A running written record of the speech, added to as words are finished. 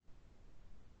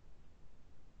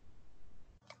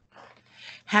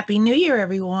Happy New Year,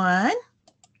 everyone.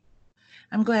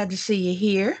 I'm glad to see you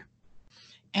here,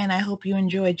 and I hope you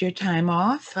enjoyed your time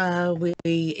off.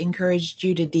 We encouraged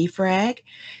you to defrag,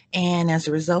 and as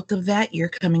a result of that, you're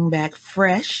coming back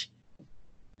fresh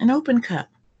and open cup.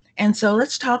 And so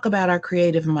let's talk about our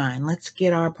creative mind. Let's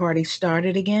get our party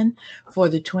started again for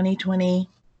the 2020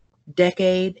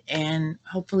 decade and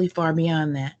hopefully far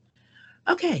beyond that.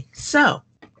 Okay, so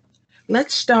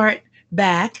let's start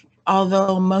back.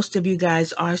 Although most of you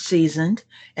guys are seasoned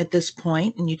at this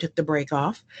point and you took the break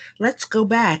off, let's go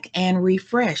back and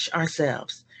refresh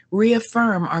ourselves,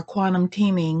 reaffirm our quantum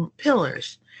teaming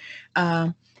pillars.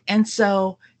 Um, and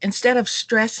so instead of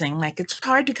stressing, like it's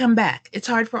hard to come back, it's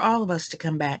hard for all of us to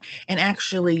come back and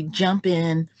actually jump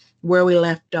in where we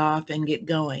left off and get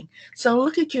going. So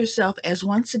look at yourself as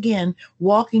once again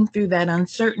walking through that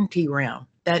uncertainty realm,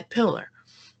 that pillar.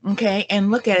 Okay,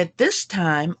 and look at it this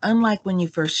time, unlike when you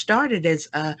first started as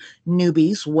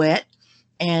newbies, wet,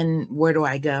 and where do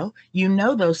I go? You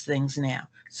know those things now.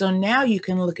 So now you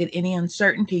can look at any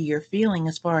uncertainty you're feeling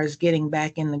as far as getting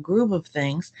back in the groove of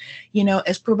things,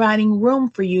 as providing room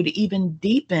for you to even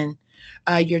deepen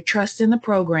your trust in the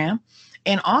program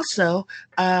and also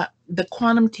the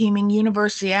quantum teaming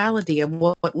universality of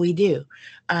what we do.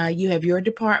 You have your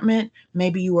department.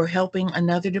 Maybe you were helping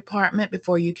another department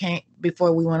before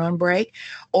we went on break,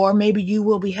 or maybe you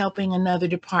will be helping another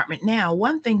department now.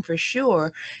 One thing for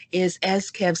sure is,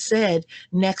 as Kev said,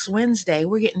 next Wednesday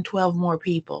we're getting 12 more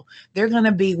people. They're going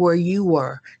to be where you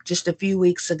were just a few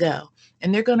weeks ago,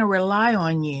 and they're going to rely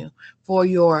on you for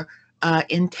your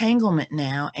entanglement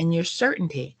now and your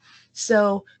certainty.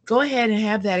 So go ahead and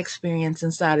have that experience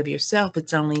inside of yourself.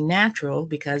 It's only natural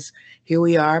because here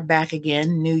we are back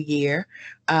again, new year.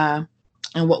 And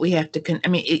what we have to,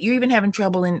 you're even having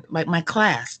trouble in like my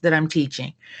class that I'm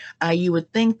teaching. You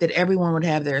would think that everyone would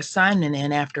have their assignment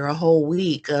in after a whole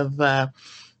week of,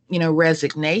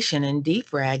 resignation and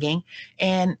defragging.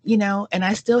 And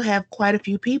I still have quite a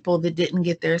few people that didn't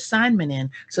get their assignment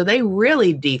in. So they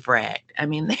really defragged.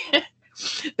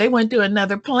 They went to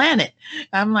another planet.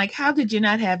 I'm like, how did you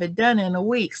not have it done in a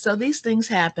week? So these things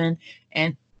happen.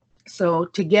 And so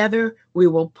together we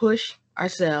will push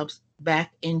ourselves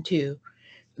back into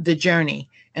the journey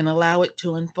and allow it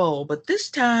to unfold. But this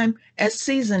time as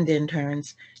seasoned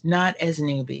interns, not as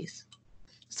newbies.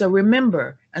 So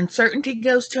remember, uncertainty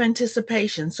goes to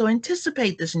anticipation. So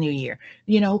anticipate this new year.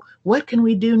 What can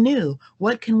we do new?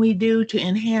 What can we do to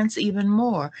enhance even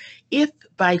more? If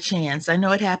by chance, I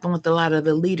know it happened with a lot of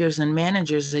the leaders and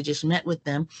managers, I just met with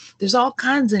them. There's all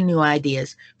kinds of new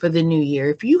ideas for the new year.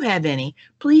 If you have any,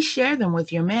 please share them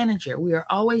with your manager. We are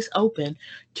always open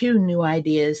to new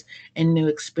ideas and new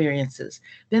experiences.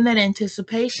 Then that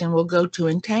anticipation will go to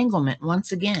entanglement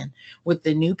once again with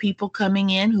the new people coming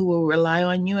in who will rely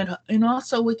on you and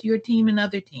also with your team and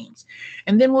other teams.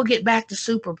 And then we'll get back to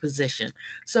superposition.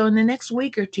 So in the next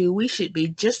week or two, we should be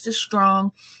just as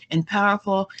strong and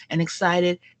powerful and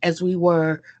excited as we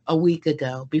were a week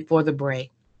ago before the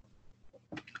break.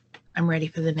 I'm ready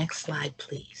for the next slide,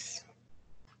 please.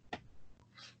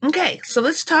 Okay, so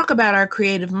let's talk about our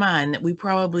creative mind that we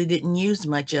probably didn't use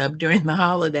much of during the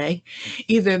holiday.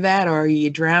 Either that or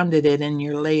you drowned it in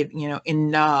your late,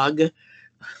 in nog,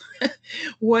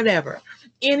 whatever.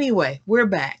 Anyway, we're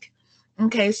back.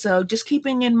 Okay, so just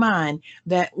keeping in mind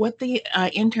that what the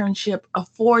internship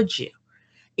affords you,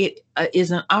 it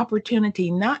is an opportunity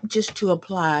not just to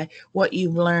apply what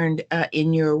you've learned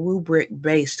in your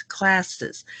rubric-based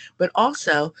classes, but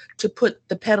also to put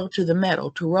the pedal to the metal,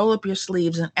 to roll up your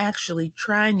sleeves and actually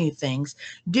try new things,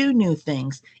 do new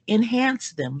things,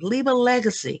 enhance them, leave a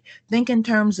legacy. Think in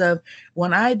terms of,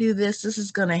 when I do this, this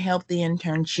is going to help the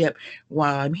internship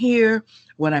while I'm here,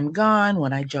 when I'm gone,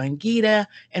 when I join Gita,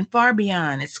 and far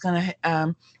beyond. It's going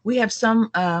to, we have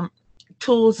some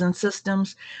tools and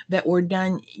systems that were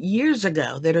done years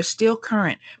ago that are still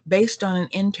current based on an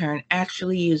intern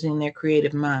actually using their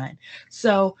creative mind.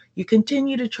 So you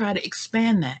continue to try to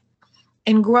expand that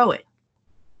and grow it.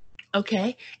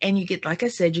 Okay. And you get, like I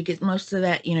said, you get most of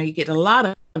that, you get a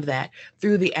lot of that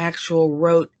through the actual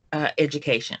rote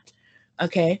education.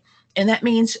 Okay. And that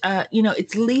means,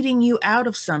 it's leading you out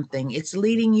of something. It's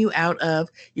leading you out of,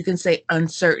 you can say,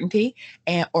 uncertainty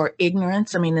or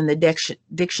ignorance. I mean, in the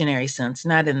dictionary sense,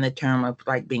 not in the term of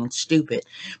like being stupid.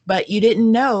 But you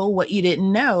didn't know what you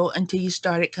didn't know until you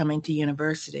started coming to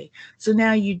university. So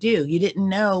now you do. You didn't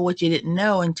know what you didn't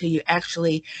know until you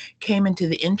actually came into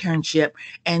the internship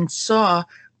and saw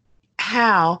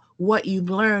how what you've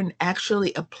learned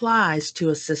actually applies to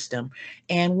a system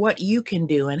and what you can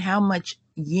do and how much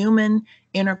human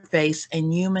interface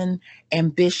and human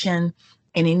ambition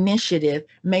and initiative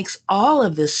makes all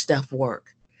of this stuff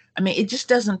work. I mean, it just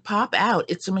doesn't pop out.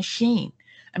 It's a machine.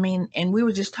 I mean, and we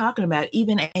were just talking about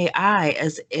even AI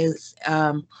as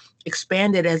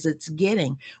expanded as it's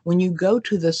getting. When you go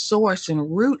to the source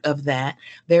and root of that,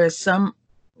 there is some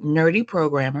nerdy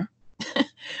programmer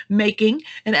making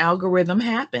an algorithm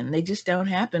happen. They just don't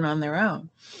happen on their own.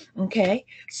 Okay.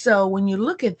 So when you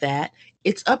look at that,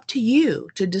 it's up to you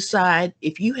to decide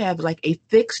if you have like a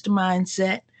fixed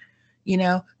mindset.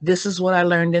 This is what I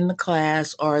learned in the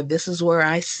class, or this is where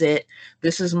I sit.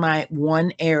 This is my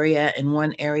one area and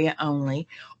one area only.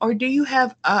 Or do you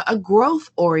have a growth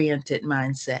oriented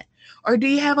mindset? Or do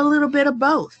you have a little bit of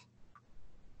both?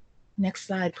 Next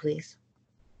slide, please.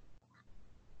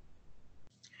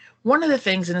 One of the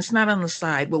things, and it's not on the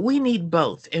slide, but we need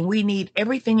both, and we need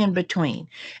everything in between.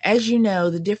 As you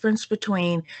know, the difference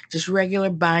between just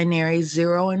regular binary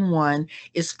 0 and 1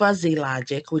 is fuzzy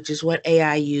logic, which is what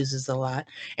AI uses a lot,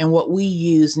 and what we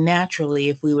use naturally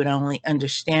if we would only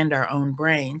understand our own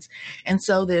brains. And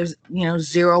so there's,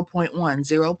 0.1,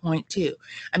 0.2.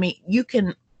 I mean, you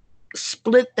can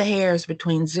split the hairs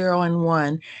between 0 and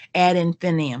 1 ad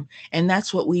infinitum, and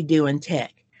that's what we do in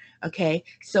tech. Okay,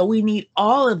 so we need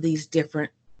all of these different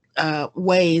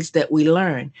ways that we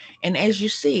learn. And as you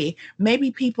see, maybe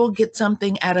people get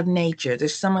something out of nature.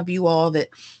 There's some of you all that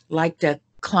like to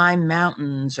climb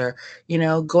mountains, or,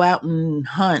 go out and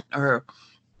hunt, or,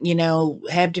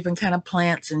 have different kind of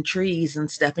plants and trees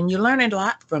and stuff. And you learn a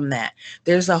lot from that.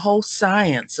 There's a whole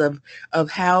science of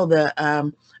how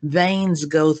the veins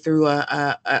go through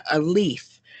a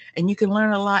leaf. And you can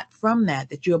learn a lot from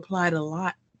that you applied a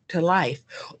lot to life.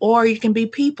 Or you can be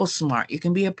people smart. You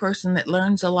can be a person that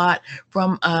learns a lot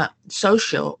from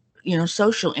social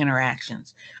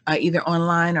interactions, either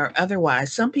online or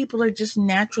otherwise. Some people are just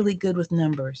naturally good with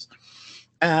numbers.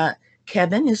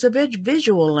 Kevin is a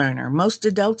visual learner. Most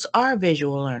adults are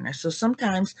visual learners. So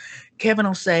sometimes Kevin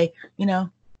will say,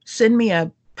 send me a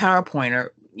PowerPoint,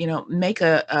 or, make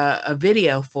a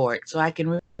video for it so I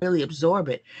can really absorb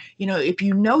it. If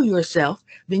you know yourself,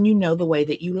 then you know the way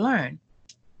that you learn.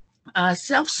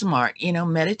 Self-smart,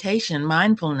 meditation,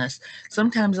 mindfulness.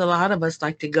 Sometimes a lot of us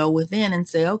like to go within and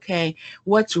say, okay,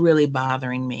 what's really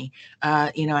bothering me?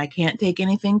 I can't take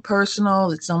anything personal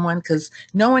that someone, because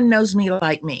no one knows me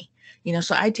like me.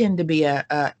 So I tend to be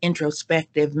a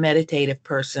introspective, meditative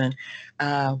person.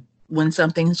 When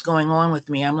something's going on with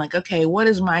me, I'm like, okay, what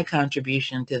is my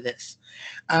contribution to this?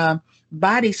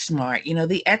 Body smart,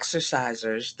 the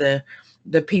exercisers,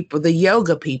 the people, the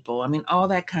yoga people. I mean, all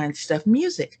that kind of stuff.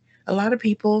 Music. A lot of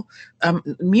people,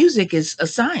 music is a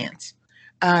science.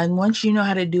 And once you know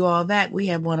how to do all that, we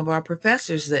have one of our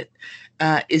professors that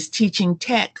is teaching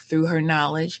tech through her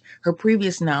knowledge, her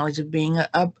previous knowledge of being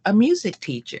a music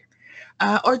teacher.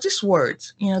 Or just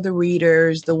words, the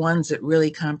readers, the ones that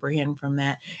really comprehend from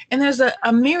that. And there's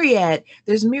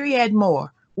there's myriad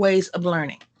more ways of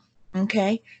learning.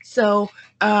 Okay, so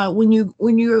when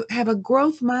you have a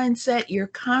growth mindset, you're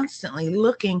constantly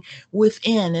looking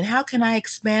within, and how can I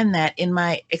expand that in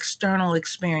my external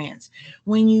experience?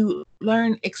 When you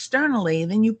learn externally,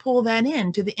 then you pull that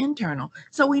into the internal.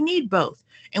 So we need both,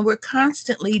 and we're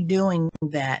constantly doing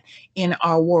that in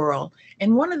our world.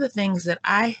 And one of the things that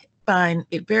I find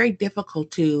it very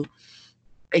difficult to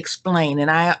explain,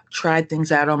 and I tried things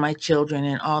out on my children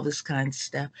and all this kind of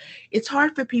stuff. It's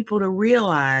hard for people to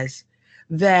realize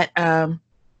that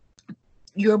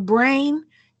your brain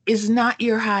is not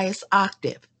your highest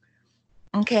octave.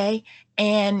 Okay.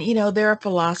 And, there are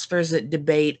philosophers that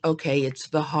debate, okay, it's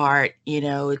the heart,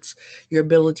 it's your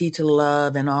ability to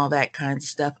love and all that kind of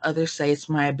stuff. Others say it's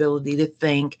my ability to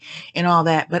think and all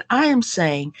that. But I am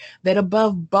saying that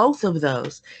above both of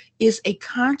those is a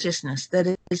consciousness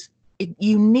that is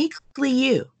uniquely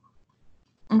you.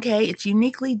 Okay. It's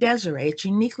uniquely Desiree. It's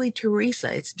uniquely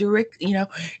Teresa. It's direct,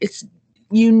 it's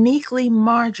uniquely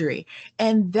Marjorie.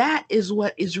 And that is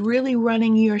what is really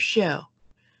running your show.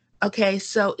 Okay,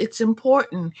 so it's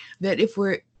important that if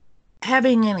we're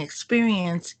having an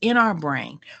experience in our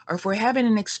brain, or if we're having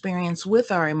an experience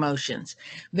with our emotions,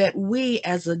 that we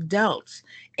as adults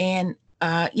and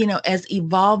as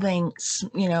evolving,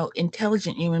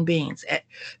 intelligent human beings,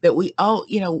 that we all,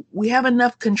 we have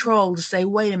enough control to say,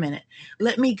 wait a minute,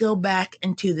 let me go back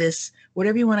into this,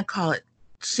 whatever you want to call it,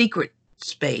 secret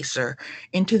space, or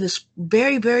into this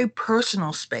very, very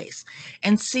personal space,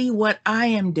 and see what I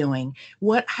am doing,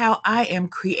 how I am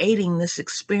creating this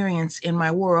experience in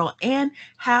my world, and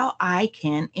how I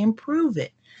can improve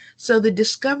it. So the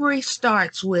discovery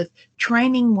starts with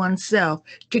training oneself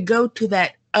to go to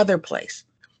that other place.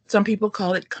 Some people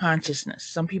call it consciousness.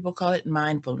 Some people call it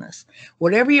mindfulness.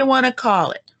 Whatever you want to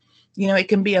call it. You know, it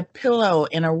can be a pillow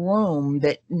in a room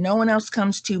that no one else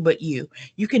comes to but you.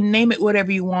 You can name it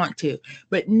whatever you want to,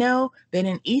 but know that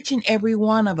in each and every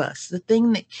one of us, the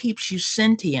thing that keeps you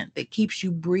sentient, that keeps you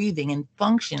breathing and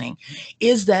functioning,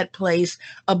 is that place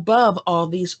above all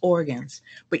these organs.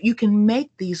 But you can make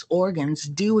these organs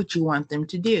do what you want them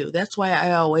to do. That's why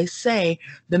I always say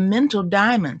the mental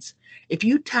diamonds. If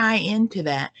you tie into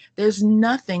that, there's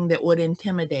nothing that would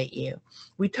intimidate you.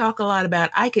 We talk a lot about,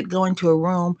 I could go into a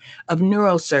room of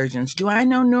neurosurgeons. Do I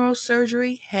know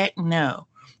neurosurgery? Heck no.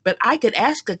 But I could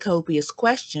ask a copious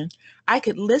question. I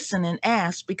could listen and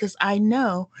ask because I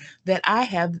know that I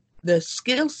have the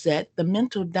skill set, the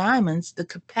mental diamonds, the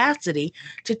capacity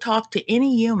to talk to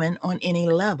any human on any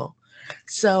level.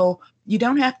 So you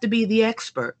don't have to be the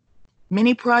expert.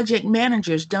 Many project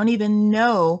managers don't even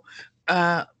know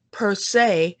per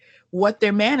se what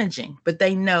they're managing, but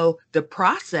they know the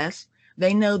process.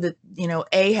 They know that, you know,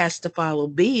 A has to follow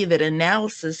B, that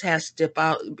analysis has to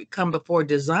come before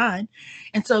design.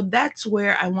 And so that's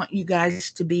where I want you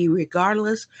guys to be,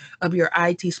 regardless of your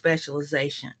IT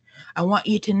specialization. I want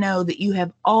you to know that you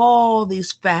have all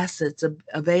these facets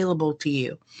available to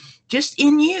you, just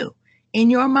in you, in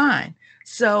your mind.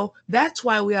 So that's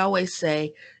why we always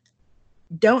say,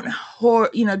 don't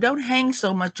hang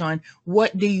so much on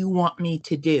what do you want me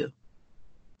to do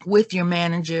with your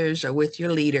managers or with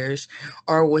your leaders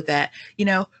or with that. You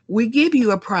know, we give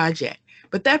you a project,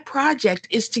 but that project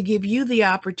is to give you the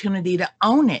opportunity to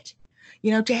own it,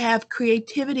 you know, to have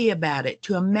creativity about it,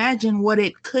 to imagine what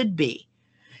it could be,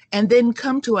 and then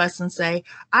come to us and say,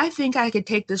 I think I could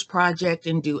take this project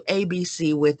and do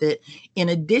ABC with it in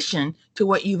addition to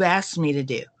what you've asked me to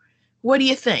do. What do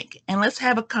you think? And let's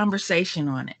have a conversation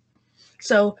on it.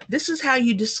 So this is how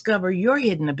you discover your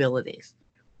hidden abilities,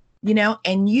 you know,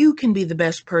 and you can be the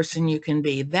best person you can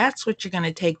be. That's what you're going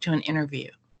to take to an interview.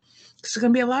 There's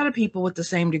going to be a lot of people with the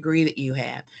same degree that you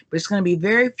have, but it's going to be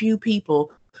very few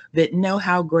people that know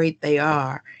how great they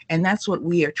are. And that's what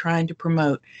we are trying to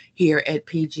promote here at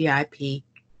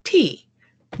PGIPT.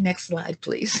 Next slide,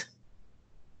 please.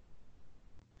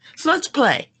 So let's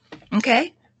play.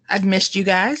 Okay. I've missed you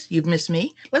guys. You've missed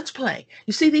me. Let's play.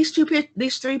 You see these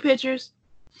three pictures?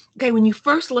 Okay, when you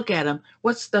first look at them,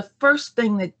 what's the first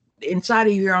thing that inside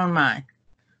of your own mind?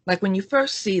 Like when you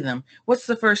first see them, what's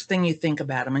the first thing you think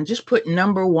about them? And just put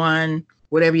number one,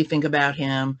 whatever you think about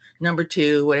him, number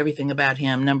two, whatever you think about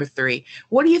him, number three.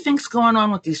 What do you think's going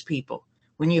on with these people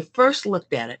when you first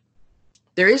looked at it?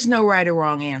 There is no right or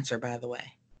wrong answer, by the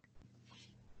way.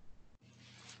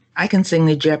 I can sing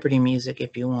the Jeopardy music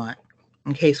if you want,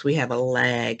 in case we have a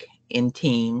lag in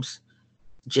Teams,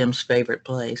 Jim's favorite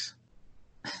place.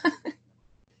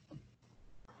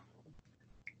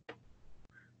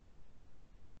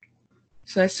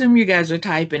 So I assume you guys are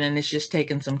typing and it's just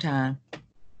taking some time.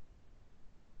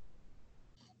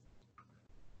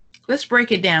 Let's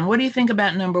break it down. What do you think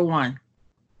about number one?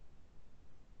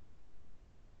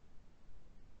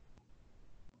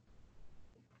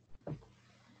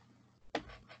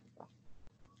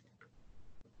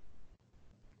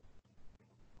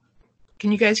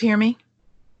 Can you guys hear me?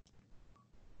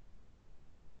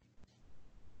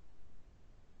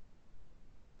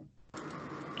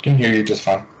 Can hear you just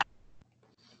fine.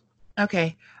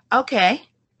 Okay.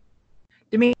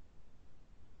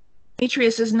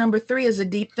 Demetrius is number three, is a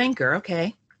deep thinker.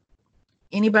 Okay.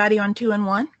 Anybody on 2 and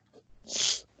 1?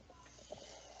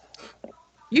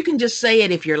 You can just say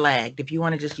it if you're lagged, if you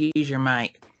want to just use your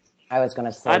mic. I was going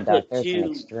to say, Doc, there's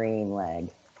an extreme lag.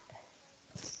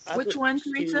 Which one,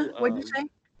 Teresa? What'd you say?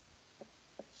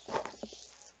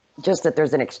 Just that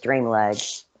there's an extreme lag.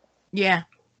 Yeah.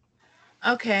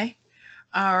 Okay.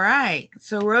 All right.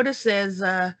 So Rhoda says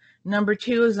number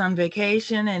 2 is on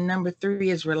vacation and number 3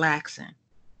 is relaxing.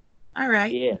 All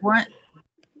right. Yeah.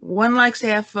 One likes to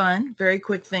have fun. Very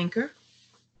quick thinker.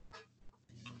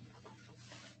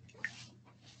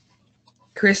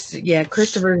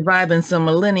 Christopher's vibing some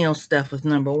millennial stuff with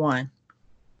number 1.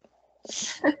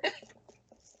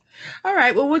 All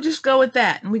right. Well, we'll just go with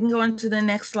that, and we can go on to the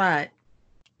next slide.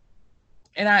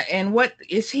 And what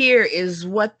is here is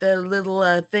what the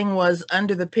little thing was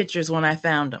under the pictures when I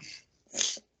found them.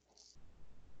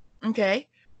 Okay.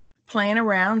 Playing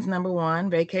around, number 1.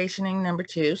 Vacationing, number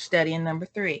 2. Studying, number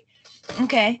 3.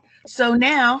 Okay. So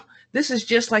now this is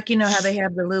just like, you know how they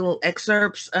have the little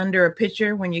excerpts under a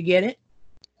picture when you get it.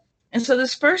 And so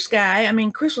this first guy, I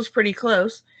mean, Chris was pretty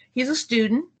close. He's a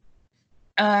student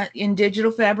in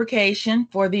digital fabrication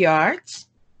for the arts.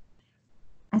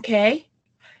 Okay.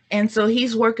 And so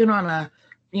he's working on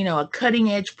a cutting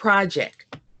edge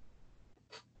project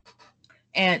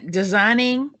and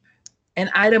designing An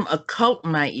item a cult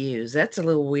might use. That's a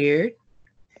little weird.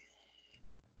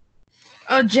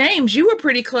 Oh, James, you were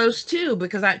pretty close too,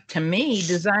 because to me,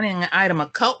 designing an item a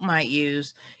cult might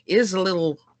use is a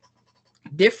little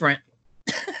different.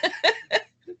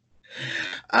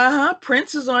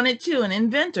 Prince is on it too, an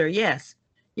inventor, yes.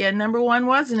 Yeah, number 1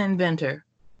 was an inventor.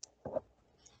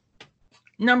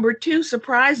 Number 2,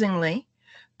 surprisingly,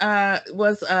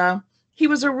 was he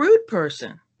was a rude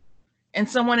person. And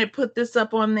someone had put this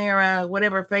up on their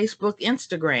whatever, Facebook,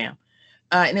 Instagram.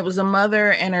 And it was a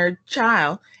mother and her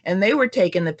child, and they were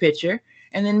taking the picture.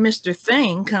 And then Mr.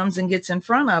 Thing comes and gets in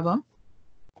front of them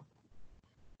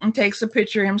and takes a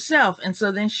picture himself. And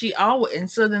so then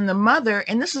then the mother,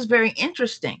 and this is very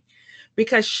interesting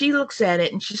because she looks at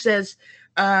it and she says,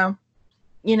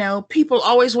 you know, people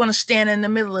always want to stand in the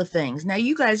middle of things. Now,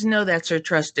 you guys know that's her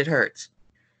trusted hurts.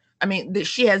 I mean,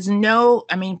 she has no,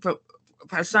 I mean, from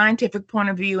a scientific point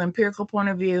of view, empirical point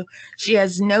of view, she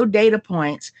has no data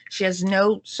points. She has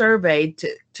no survey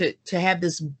to have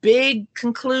this big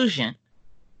conclusion.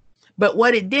 But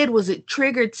what it did was it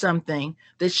triggered something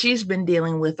that she's been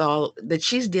dealing with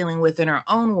in her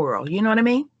own world. You know what I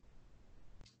mean?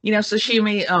 You know, so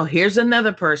here's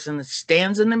another person that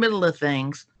stands in the middle of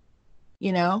things.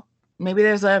 You know, maybe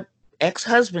there's a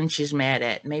ex-husband she's mad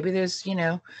at. Maybe there's, you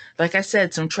know, like I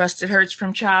said, some trusted hurts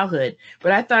from childhood.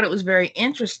 But I thought it was very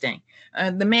interesting.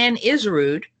 The man is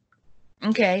rude.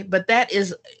 Okay. But that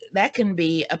can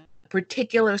be a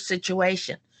particular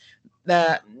situation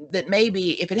that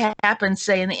maybe if it happens,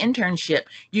 say in the internship,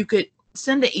 you could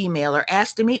send an email or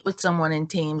ask to meet with someone in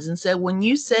Teams and say, when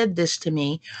you said this to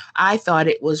me, I thought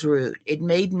it was rude. It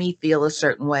made me feel a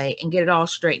certain way, and get it all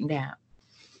straightened out.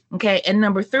 Okay. And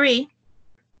number 3,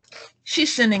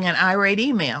 she's sending an irate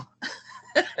email.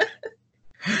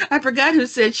 I forgot who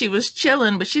said she was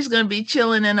chilling, but she's going to be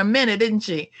chilling in a minute, isn't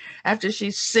she? After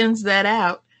she sends that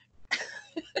out.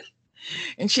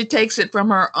 And she takes it from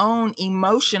her own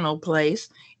emotional place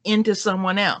into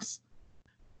someone else.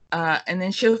 And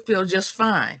then she'll feel just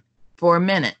fine for a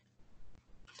minute.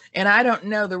 And I don't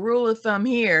know, the rule of thumb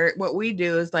here, what we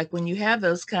do is like when you have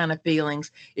those kind of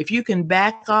feelings, if you can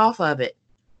back off of it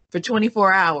for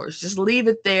 24 hours, just leave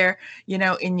it there, you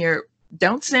know,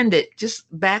 don't send it, just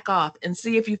back off and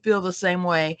see if you feel the same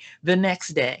way the next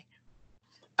day.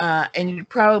 And you'd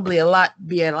probably be a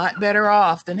lot better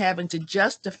off than having to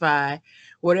justify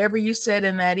whatever you said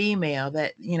in that email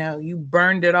that, you know, you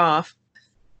burned it off.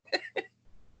 I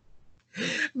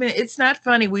mean, it's not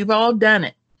funny. We've all done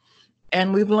it.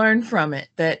 And we've learned from it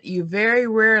that you very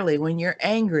rarely, when you're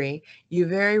angry, you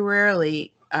very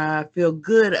rarely feel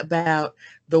good about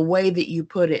the way that you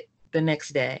put it the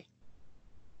next day.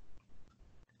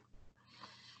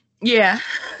 Yeah.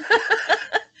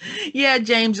 Yeah,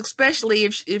 James, especially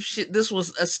if this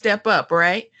was a step up,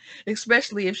 right?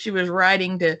 Especially if she was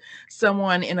writing to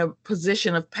someone in a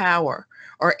position of power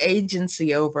or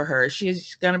agency over her.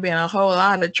 She's going to be in a whole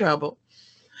lot of trouble.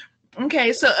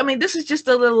 Okay, so, I mean, this is just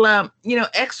a little, you know,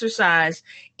 exercise.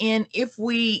 And if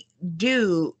we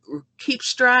do keep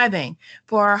striving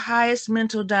for our highest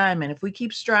mental diamond, if we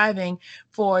keep striving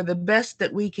for the best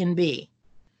that we can be,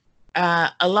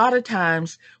 a lot of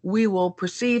times we will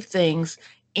perceive things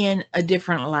in a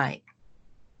different light.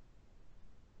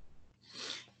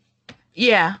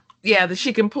 Yeah, that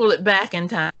she can pull it back in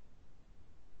time.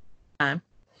 I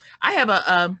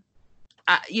have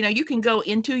you know, you can go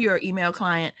into your email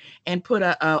client and put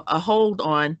a hold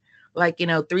on, like, you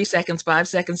know, 3 seconds, 5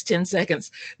 seconds, 10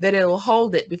 seconds, that it'll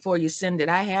hold it before you send it.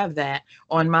 I have that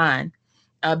on mine.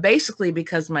 Basically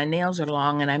because my nails are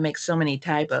long and I make so many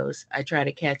typos, I try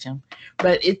to catch them.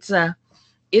 But it's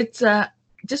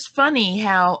just funny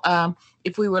how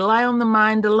if we rely on the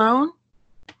mind alone,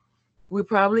 we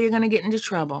probably are going to get into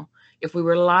trouble. If we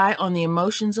rely on the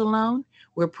emotions alone,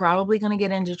 we're probably going to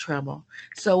get into trouble.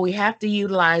 So we have to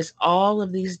utilize all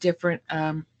of these different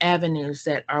avenues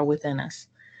that are within us.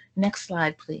 Next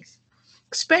slide, please.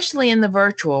 Especially in the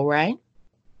virtual, right?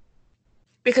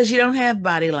 Because you don't have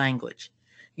body language.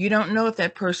 You don't know if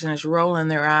that person is rolling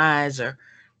their eyes or,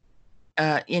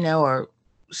 you know, or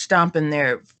stomping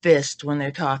their fist when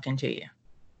they're talking to you.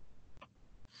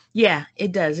 Yeah,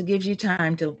 it does. It gives you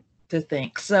time to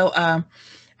think. So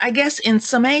I guess in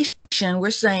summation, we're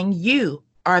saying you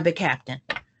are the captain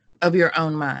of your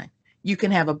own mind. You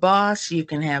can have a boss, you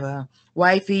can have a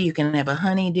wifey, you can have a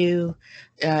honeydew,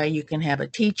 you can have a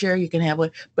teacher, you can have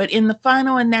what, but in the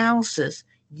final analysis,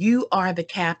 you are the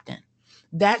captain.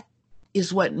 That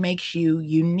is what makes you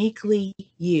uniquely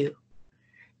you.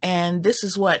 And this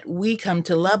is what we come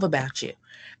to love about you.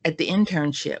 at the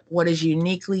internship, what is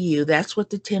uniquely you. That's what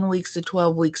the 10 weeks to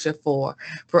 12 weeks are for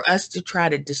us to try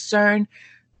to discern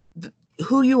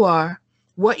who you are,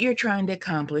 what you're trying to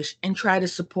accomplish, and try to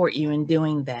support you in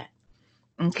doing that.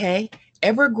 Okay?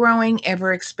 Ever growing,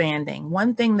 ever expanding.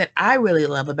 One thing that I really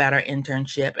love about our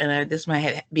internship, and this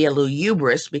might be a little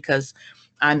hubris because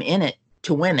I'm in it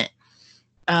to win it.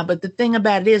 But the thing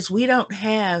about it is we don't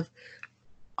have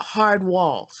hard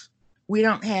walls. We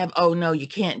don't have, oh, no, you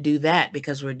can't do that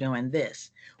because we're doing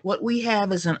this. What we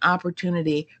have is an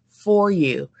opportunity for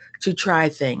you to try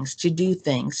things, to do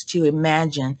things, to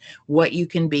imagine what you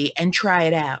can be and try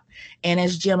it out. And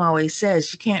as Jim always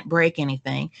says, you can't break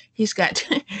anything. He's got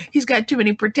too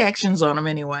many protections on him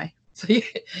anyway. So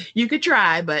you could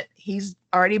try, but he's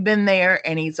already been there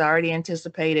and he's already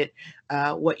anticipated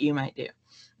what you might do.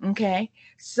 Okay,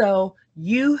 so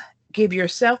you give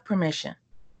yourself permission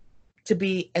to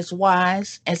be as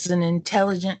wise, as an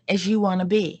intelligent as you want to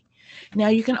be. Now,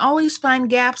 you can always find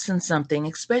gaps in something,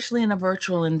 especially in a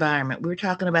virtual environment. We were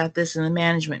talking about this in the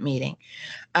management meeting.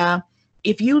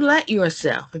 If you let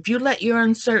yourself, if you let your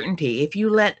uncertainty, if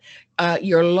you let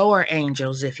your lower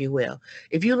angels, if you will,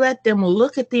 if you let them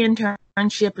look at the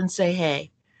internship and say,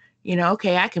 hey,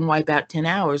 okay, I can wipe out 10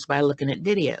 hours by looking at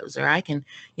videos, or I can,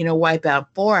 wipe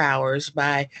out 4 hours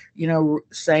by,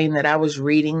 saying that I was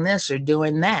reading this or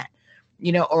doing that,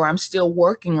 or I'm still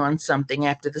working on something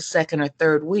after the second or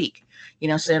third week,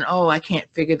 saying, oh, I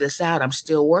can't figure this out. I'm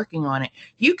still working on it.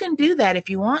 You can do that if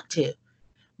you want to,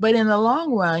 but in the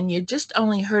long run, you're just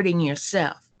only hurting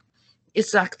yourself.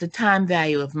 It's like the time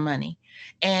value of money.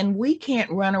 And we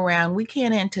can't run around. We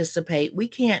can't anticipate. We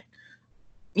can't,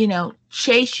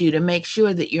 chase you to make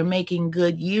sure that you're making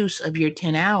good use of your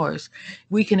 10 hours.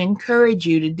 We can encourage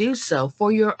you to do so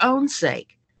for your own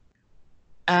sake.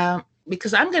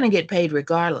 Because I'm going to get paid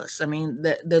regardless. I mean,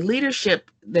 the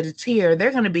leadership that it's here,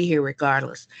 they're going to be here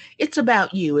regardless. It's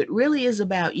about you. It really is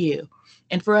about you,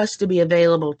 and for us to be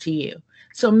available to you.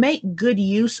 So make good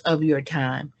use of your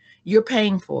time. You're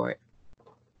paying for it.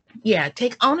 Yeah,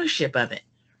 take ownership of it.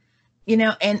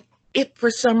 And if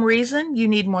for some reason you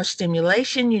need more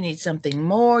stimulation, you need something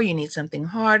more, you need something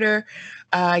harder,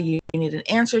 you need an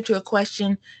answer to a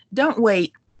question, don't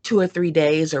wait 2 or 3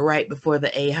 days or right before the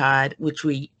AHOD, which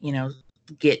we,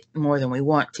 get more than we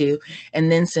want to,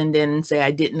 and then send in and say,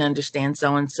 I didn't understand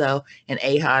so-and-so, and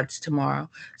AHOD's tomorrow.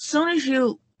 As soon as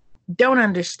you don't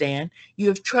understand, you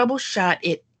have troubleshot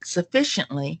it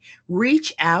sufficiently,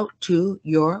 reach out to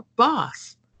your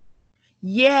boss.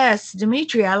 Yes,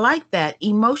 Dimitri, I like that.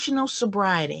 Emotional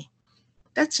sobriety.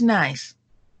 That's nice.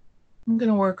 I'm going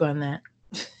to work on that.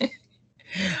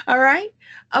 All right.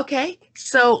 Okay.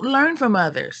 So learn from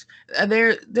others.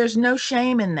 There's no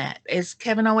shame in that. As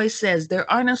Kevin always says, there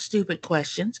are no stupid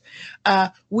questions.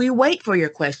 We wait for your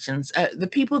questions. The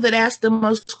people that ask the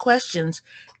most questions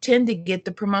tend to get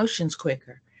the promotions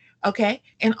quicker. Okay.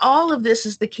 And all of this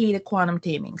is the key to quantum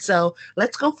teaming. So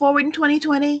let's go forward in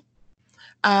 2020,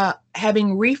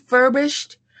 having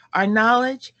refurbished our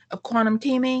knowledge of quantum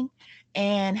teaming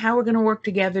and how we're going to work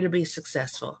together to be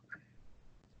successful.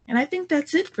 And I think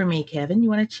that's it for me, Kevin. You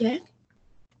want to check?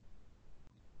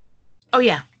 Oh,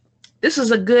 yeah. This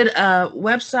is a good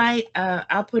website.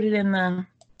 I'll put it in the,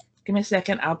 give me a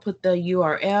second. I'll put the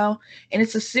URL. And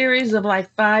it's a series of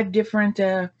like 5 different,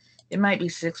 it might be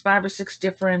 5 or 6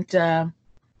 different short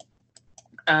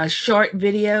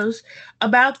videos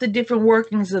about the different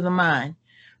workings of the mind.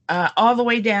 All the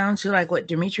way down to like what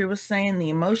Dimitri was saying,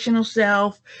 the emotional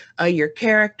self, your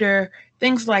character,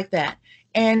 things like that.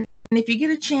 And if you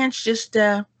get a chance, just,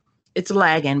 it's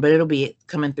lagging, but it'll be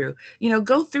coming through.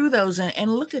 Go through those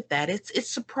and look at that. It's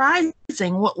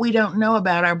surprising what we don't know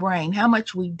about our brain, how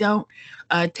much we don't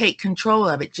take control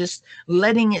of it, just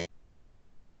letting it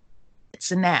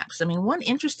synapse. I mean, one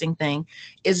interesting thing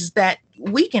is that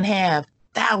we can have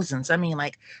thousands,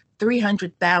 like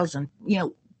 300,000,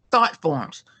 thought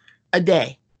forms a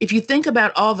day. If you think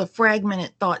about all the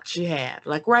fragmented thoughts you have,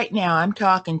 like right now, I'm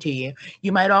talking to you,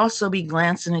 you might also be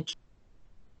glancing at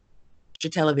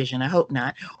your television. I hope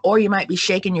not. Or you might be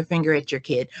shaking your finger at your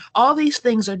kid. All these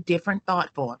things are different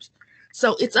thought forms.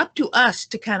 So it's up to us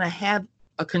to kind of have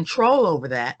a control over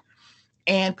that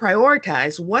and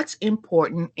prioritize what's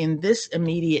important in this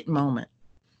immediate moment.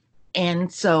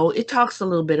 And so it talks a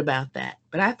little bit about that,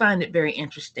 but I find it very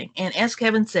interesting. And as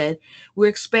Kevin said, we're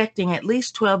expecting at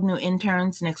least 12 new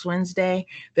interns next Wednesday.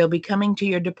 They'll be coming to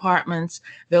your departments.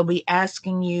 They'll be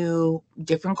asking you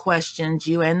different questions,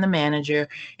 you and the manager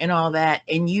and all that.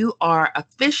 And you are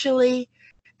officially,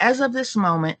 as of this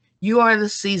moment, you are the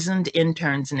seasoned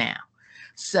interns now.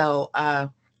 So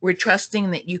we're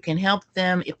trusting that you can help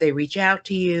them if they reach out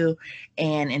to you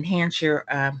and enhance your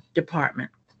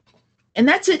department. And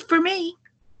that's it for me.